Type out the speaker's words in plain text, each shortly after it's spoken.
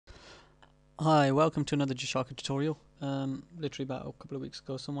Hi, welcome to another Jahshaka tutorial. Literally about a couple of weeks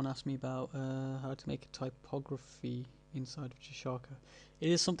ago, someone asked me about how to make a typography inside of Jahshaka. It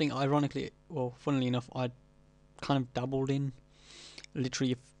is something, ironically, well, funnily enough, I kind of dabbled in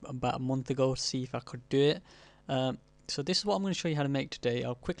literally about a month ago to see if I could do it. So this is what I'm going to show you how to make today.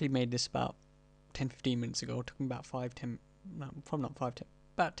 I quickly made this about 10-15 minutes ago. It took me about 5-10, no, probably not 5-10,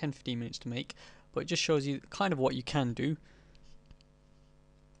 about 10-15 minutes to make. But it just shows you kind of what you can do.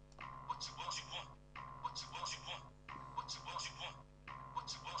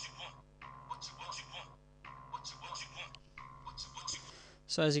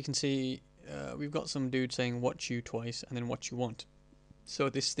 So as you can see, we've got some dude saying "watch you" twice and then "what you want." So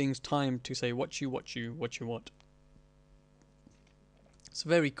this thing's timed to say "watch you, watch you, what you want." It's a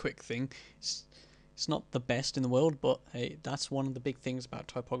very quick thing. It's not the best in the world, but hey, that's one of the big things about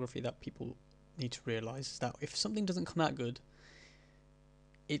typography that people need to realize, is that if something doesn't come out good,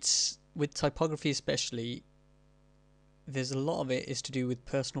 it's with typography especially. There's a lot of it is to do with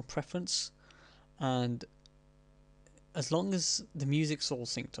personal preference, and as long as the music's all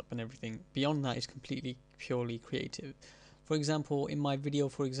synced up and everything, beyond that is completely purely creative. For example, in my video,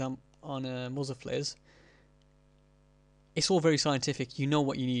 on muzzle flares, it's all very scientific. You know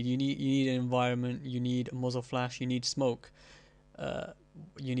what you need. You need an environment. You need a muzzle flash. You need smoke. Uh,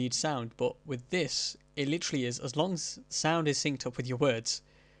 you need sound. But with this, it literally is, as long as sound is synced up with your words,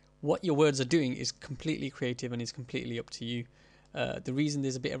 what your words are doing is completely creative and is completely up to you. The reason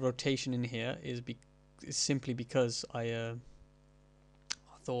there's a bit of rotation in here is simply because I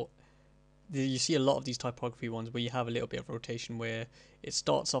thought you see a lot of these typography ones where you have a little bit of rotation where it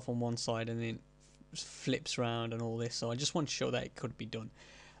starts off on one side and then flips around and all this. So I just want to show that it could be done.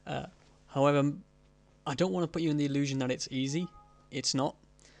 However, I don't want to put you in the illusion that it's easy. It's not.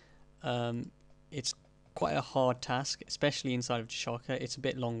 It's quite a hard task, especially inside of Jahshaka. It's a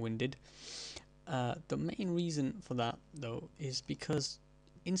bit long-winded. The main reason for that, though, is because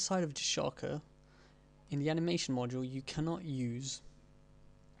inside of Jahshaka, in the animation module, you cannot use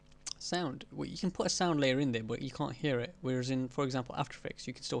sound. Well, you can put a sound layer in there, but you can't hear it. Whereas in, for example, After Effects,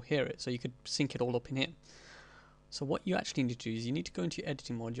 you can still hear it, so you could sync it all up in here. So what you actually need to do is you need to go into your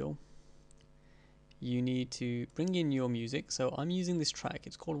editing module. You need to bring in your music. So I'm using this track.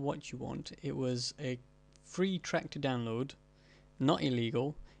 It's called What You Want. It was a free track to download, not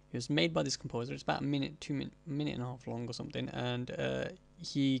illegal. It was made by this composer. It's about a minute, minute and a half long or something, and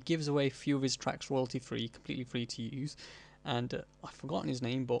he gives away a few of his tracks royalty free, completely free to use. And I've forgotten his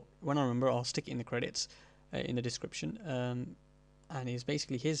name, but when I remember, I'll stick it in the credits, in the description. And it's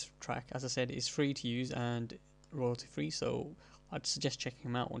basically his track, as I said, is free to use and royalty free. So I'd suggest checking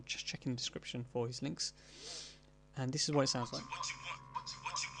him out, or just checking the description for his links. And this is what it sounds like.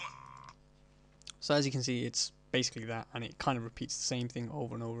 So as you can see, it's basically that, and it kind of repeats the same thing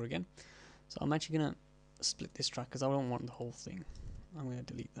over and over again. So I'm actually going to split this track because I don't want the whole thing. I'm going to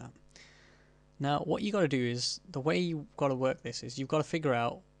delete that. Now what you got to do is, the way you got to work this is, you've got to figure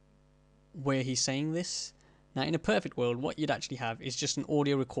out where he's saying this. Now in a perfect world, what you'd actually have is just an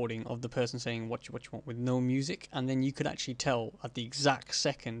audio recording of the person saying what you want with no music, and then you could actually tell at the exact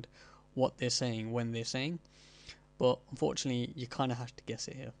second what they're saying when they're saying. But unfortunately, you kind of have to guess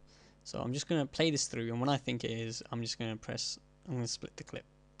it here. So I'm just going to play this through, and when I think it is, I'm just going to split the clip.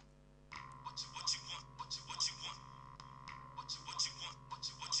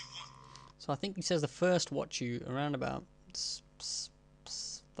 So I think he says the first "watch you" around about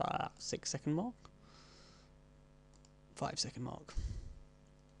 6-second mark, 5-second mark.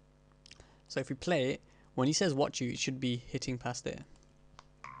 So if we play it, when he says "watch you," it should be hitting past there.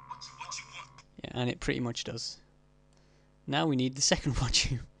 Yeah, and it pretty much does. Now we need the second "watch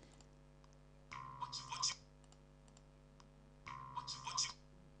you."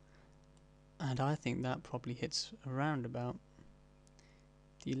 And I think that probably hits around about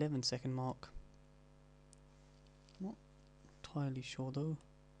the 11-second mark. Not entirely sure though. In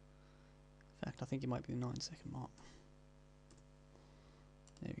fact, I think it might be the 9-second mark.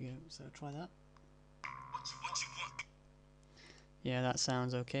 There we go, so try that. Yeah, that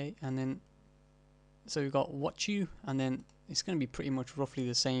sounds okay. And then, so we've got "watch you," and then it's going to be pretty much roughly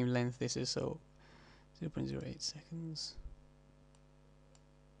the same length this is, so 0.08 seconds.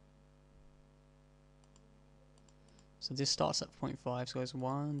 So this starts at 0.5, so it's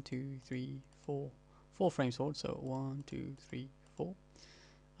 1, 2, 3, 4. 4 frames forward, so 1, 2, 3, 4.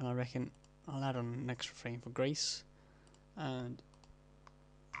 And I reckon I'll add on an extra frame for grace. And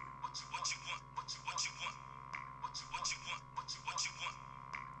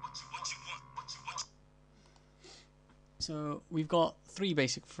so we've got 3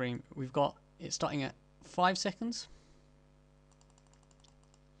 basic frames. We've got it starting at 5 seconds,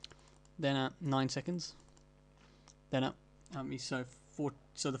 then at 9 seconds, then at so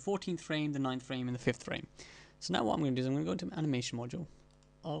the 14th frame, the 9th frame, and the 5th frame. So now what I'm going to do is I'm going to go into my animation module.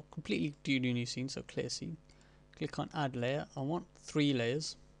 I'll completely do a new scene, so clear scene. Click on add layer. I want 3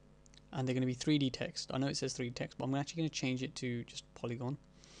 layers, and they're going to be 3D text. I know it says 3D text, but I'm actually going to change it to just polygon,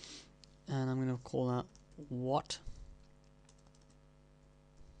 and I'm going to call that what.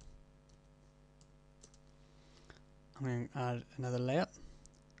 I'm going to add another layer.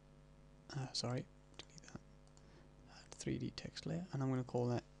 Sorry, delete that. Add 3D text layer, and I'm going to call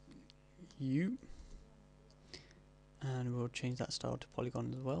that U. And we'll change that style to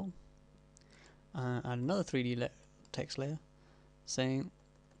polygon as well. Add another 3D text layer saying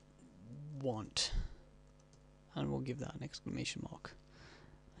want, and we'll give that an exclamation mark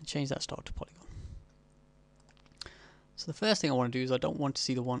and change that style to polygon. So the first thing I want to do is I don't want to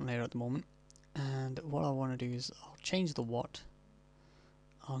see the want layer at the moment, and what I want to do is I'll change the what.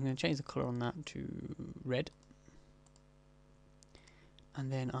 I'm going to change the color on that to red,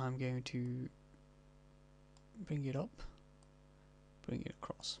 and then I'm going to bring it up, bring it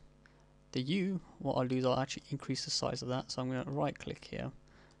across. The U, what I'll do is I'll actually increase the size of that, so I'm going to right click here,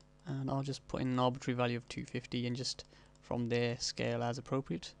 and I'll just put in an arbitrary value of 250 and just from there scale as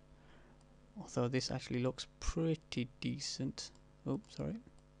appropriate. Although this actually looks pretty decent. Oh, sorry.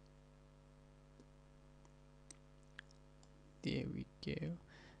 There we go.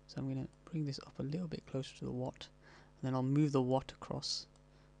 So I'm going to bring this up a little bit closer to the watt, and then I'll move the watt across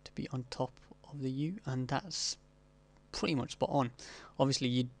to be on top of the U, and that's pretty much spot on. Obviously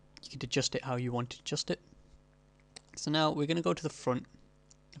you could adjust it how you want to adjust it. So now we're going to go to the front,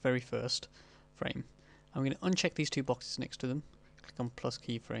 the very first frame. I'm going to uncheck these 2 boxes next to them, click on plus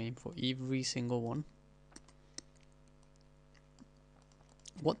keyframe for every single one.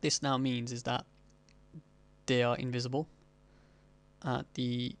 What this now means is that they are invisible. At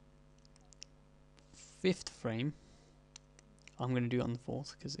the 5th frame, I'm going to do it on the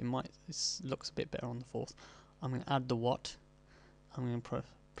 4th because this looks a bit better on the 4th. I'm going to add the what. I'm going to put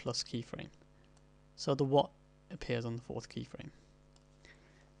plus keyframe. So the what appears on the 4th keyframe.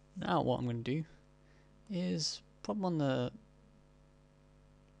 Now what I'm going to do is probably on the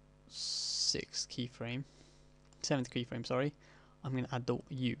 7th keyframe, sorry, I'm going to add the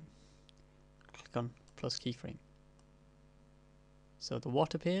U. Click on plus keyframe. So the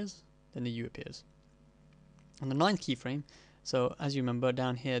what appears, then the U appears. On the 9th keyframe, so as you remember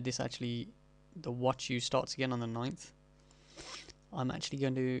down here, this actually, the what U starts again on the 9th. I'm actually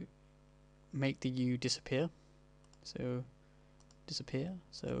going to make the U disappear. So disappear.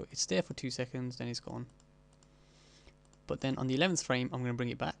 So it's there for 2 seconds, then it's gone. But then on the 11th frame, I'm going to bring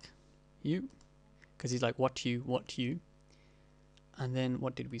it back. U, because he's like what U. And then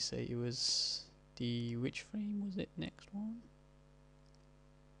what did we say? It was the, which frame was it? Next one.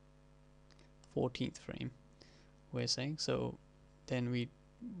 14th frame, we're saying. So then we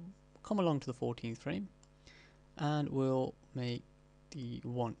come along to the 14th frame, and we'll make the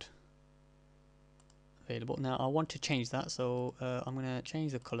want available. Now I want to change that, so I'm going to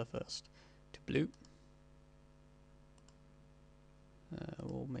change the color first to blue.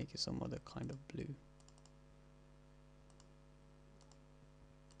 We'll make it some other kind of blue,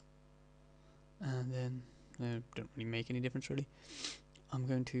 and then don't really make any difference really. I'm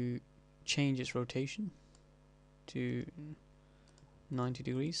going to change its rotation to 90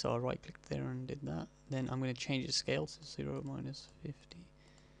 degrees, so I right clicked there and did that. Then I'm going to change the scale to 0 minus 50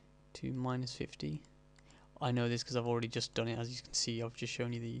 to minus 50. I know this because I've already just done it, as you can see. I've just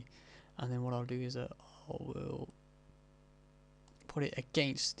shown you the, and then what I'll do is I will put it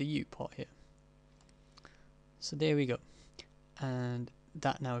against the U part here. So there we go, and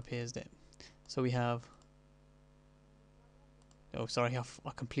that now appears there. So we have, oh sorry,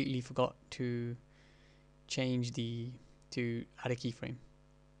 I completely forgot to change to add a keyframe.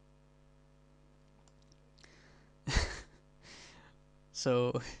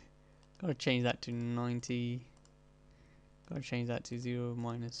 So gotta change that to 90, gotta change that to 0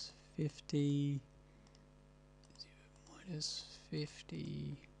 minus 50, 0 minus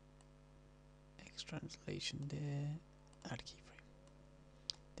 50, X translation there, add a keyframe.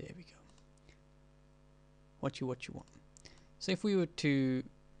 There we go. What you want. So if we were to,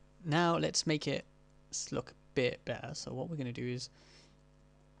 now let's make it look a bit better. So what we're going to do is,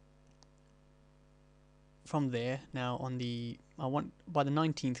 from there, now on the, I want, by the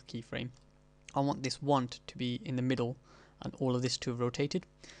 19th keyframe, I want this want to be in the middle and all of this to have rotated.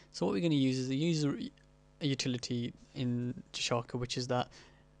 So what we're going to use is the user utility in Jahshaka, which is that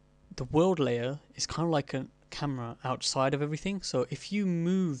the world layer is kind of like a camera outside of everything. So if you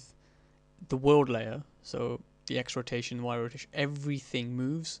move the world layer, so the X rotation, Y rotation, everything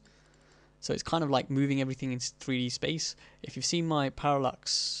moves. So it's kind of like moving everything into 3D space. If you've seen my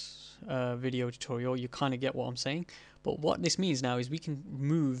parallax video tutorial, you kind of get what I'm saying. But what this means now is we can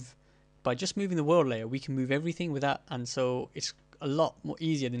move, by just moving the world layer, we can move everything with that, and so it's a lot more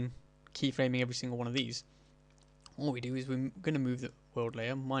easier than keyframing every single one of these. All we do is we're going to move the world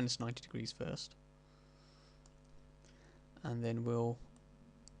layer minus 90 degrees first, and then we'll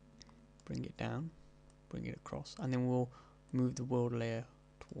bring it down, bring it across, and then we'll move the world layer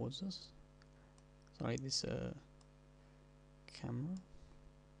towards us. Sorry, this camera.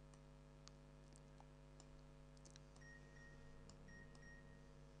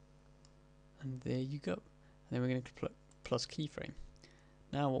 And there you go. And then we're going to plus keyframe.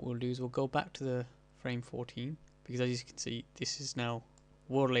 Now what we'll do is we'll go back to the frame 14, because as you can see, this is now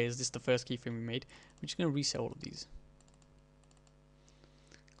world layers. This is the first keyframe we made. We're just going to reset all of these.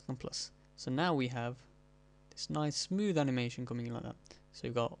 Click on plus. So now we have this nice smooth animation coming in like that. So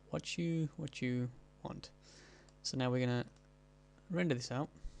you've got what you want. So now we're going to render this out.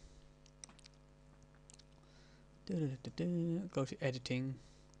 Go to editing.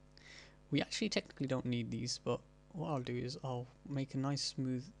 We actually technically don't need these, but what I'll do is I'll make a nice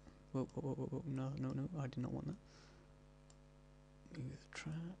smooth. Whoa, no, I did not want that. Move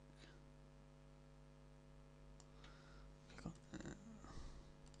track.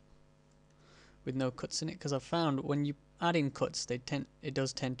 With no cuts in it, because I've found when you add in cuts, it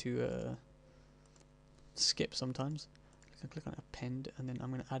does tend to skip sometimes. Click on append, and then I'm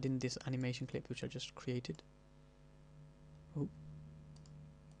going to add in this animation clip which I just created. Oh.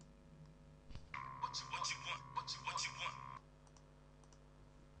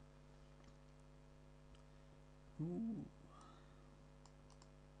 Ooh.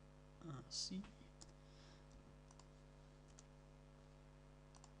 See.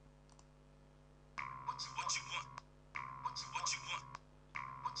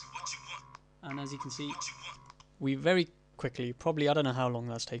 And as you can see, we very quickly, probably, I don't know how long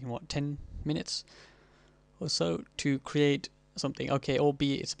that's taken, what, 10 minutes or so to create something. Okay,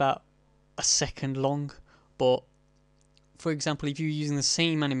 albeit it's about a second long, but for example, if you're using the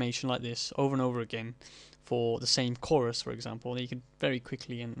same animation like this over and over again for the same chorus, for example, you can very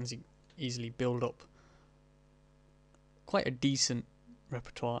quickly and easily build up quite a decent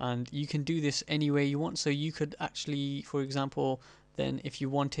repertoire, and you can do this any way you want. So you could actually, for example, then if you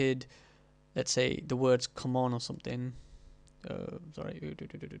wanted, let's say, the words "come on" or something. Sorry.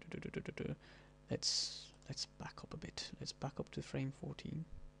 Let's back up a bit. Let's back up to frame 14.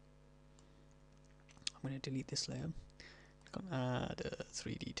 I'm going to delete this layer. Click on add a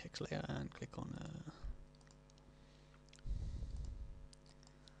 3D text layer and click on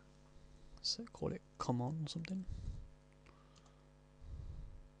so call it "come on" or something.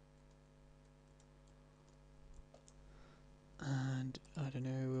 And I don't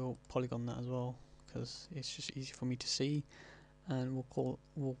know, we'll polygon that as well because it's just easy for me to see, and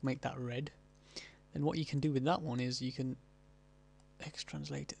we'll make that red. Then what you can do with that one is you can X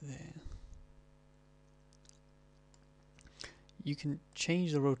translate it there. You can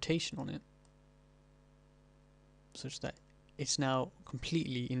change the rotation on it such that it's now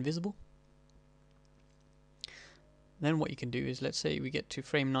completely invisible. Then what you can do is, let's say we get to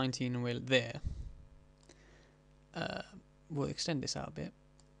frame 19 and we're there. We'll extend this out a bit.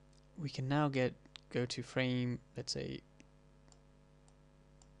 We can now go to frame, let's say,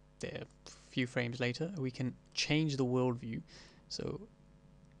 there, a few frames later. We can change the world view so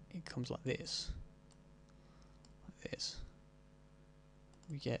it comes like this. Like this.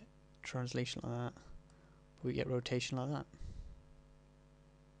 We get translation like that. We get rotation like that.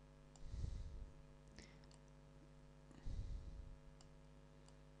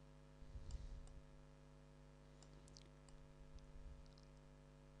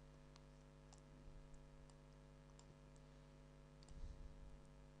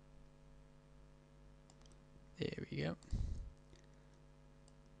 There we go.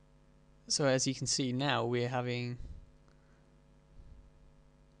 So as you can see now, we're having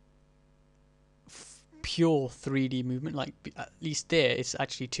pure 3D movement. Like, at least there it's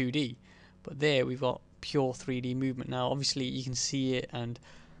actually 2D, but there we've got pure 3D movement. Now obviously you can see it and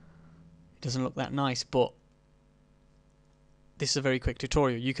it doesn't look that nice, but this is a very quick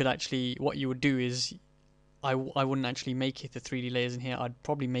tutorial. You could actually, what you would do is, I wouldn't actually make it the 3D layers in here. I'd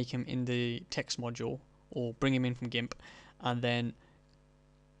probably make them in the text module or bring them in from GIMP, and then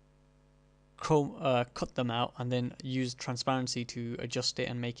cut them out and then use transparency to adjust it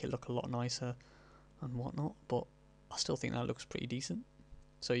and make it look a lot nicer and whatnot. But I still think that looks pretty decent.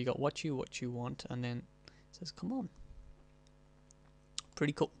 So you got what you want, and then it says "come on."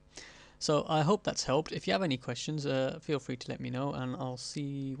 Pretty cool. So I hope that's helped. If you have any questions, feel free to let me know, and I'll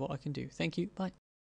see what I can do. Thank you. Bye.